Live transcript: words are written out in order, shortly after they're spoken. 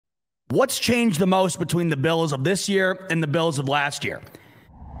What's changed the most between the Bills of this year and the Bills of last year?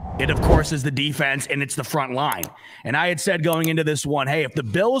 It, of course, is the defense, and it's the front line. And I had said going into this one, hey, if the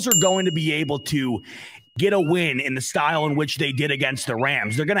Bills are going to be able to get a win in the style in which they did against the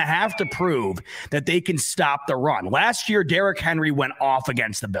Rams, they're going to have to prove that they can stop the run. Last year, Derrick Henry went off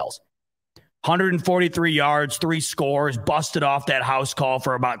against the Bills. 143 yards, 3 scores, busted off that house call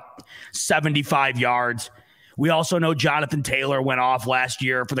for about 75 yards. We also know Jonathan Taylor went off last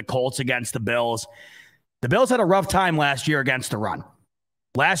year for the Colts against the Bills. The Bills had a rough time last year against the run.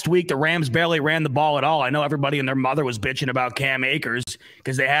 Last week, the Rams barely ran the ball at all. I know everybody and their mother was bitching about Cam Akers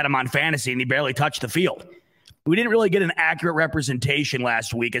because they had him on fantasy and he barely touched the field. We didn't really get an accurate representation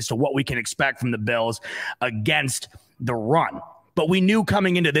last week as to what we can expect from the Bills against the run. But we knew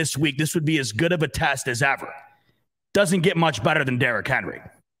coming into this week, this would be as good of a test as ever. Doesn't get much better than Derrick Henry.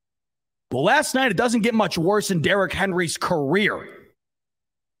 Well, last night, it doesn't get much worse in Derrick Henry's career.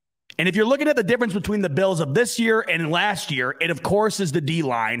 And if you're looking at the difference between the Bills of this year and last year, it, of course, is the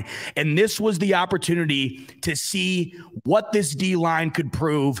D-line. And this was the opportunity to see what this D-line could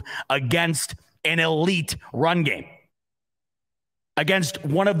prove against an elite run game, against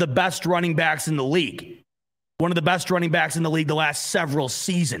one of the best running backs in the league, one of the best running backs in the league the last several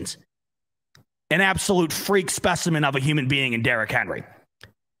seasons, an absolute freak specimen of a human being in Derrick Henry.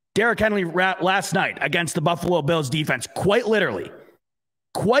 Derrick Henry last night against the Buffalo Bills defense, quite literally,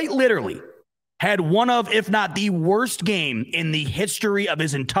 had one of, if not the worst game in the history of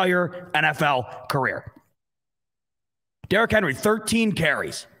his entire NFL career. Derrick Henry, 13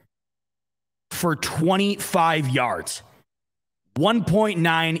 carries for 25 yards,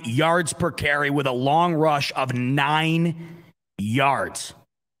 1.9 yards per carry with a long rush of 9 yards.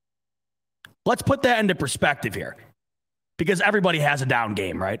 Let's put that into perspective here, because everybody has a down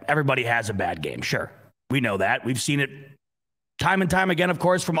game, right? Everybody has a bad game, sure. We know that. We've seen it time and time again, of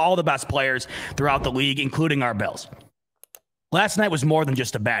course, from all the best players throughout the league, including our Bills. Last night was more than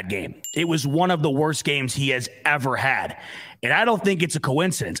just a bad game. It was one of the worst games he has ever had. And I don't think it's a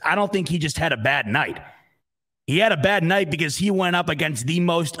coincidence. I don't think he just had a bad night. He had a bad night because he went up against the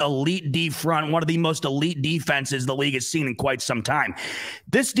most elite D front, one of the most elite defenses the league has seen in quite some time.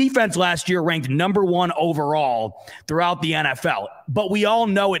 This defense last year ranked #1 overall throughout the NFL. But we all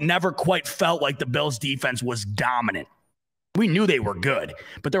know it never quite felt like the Bills defense was dominant. We knew they were good,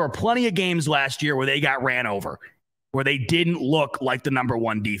 but there were plenty of games last year where they got ran over, where they didn't look like the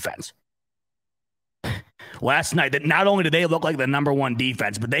 #1 defense. Last night, that not only did they look like the #1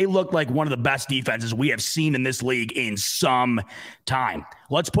 defense, but they looked like one of the best defenses we have seen in this league in some time.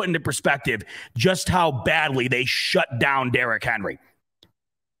 Let's put into perspective just how badly they shut down Derrick Henry.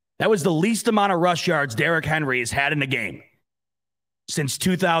 That was the least amount of rush yards Derrick Henry has had in a game since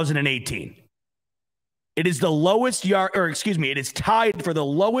 2018. It is the lowest it is tied for the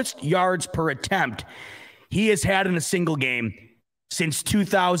lowest yards per attempt he has had in a single game since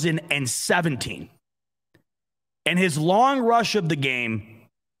 2017. And his long rush of the game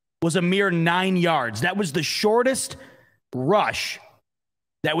was a mere 9 yards. That was the shortest rush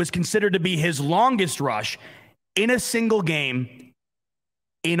that was considered to be his longest rush in a single game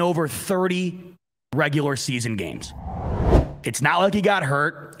in over 30 regular season games. It's not like he got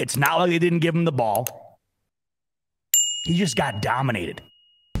hurt. It's not like they didn't give him the ball. He just got dominated.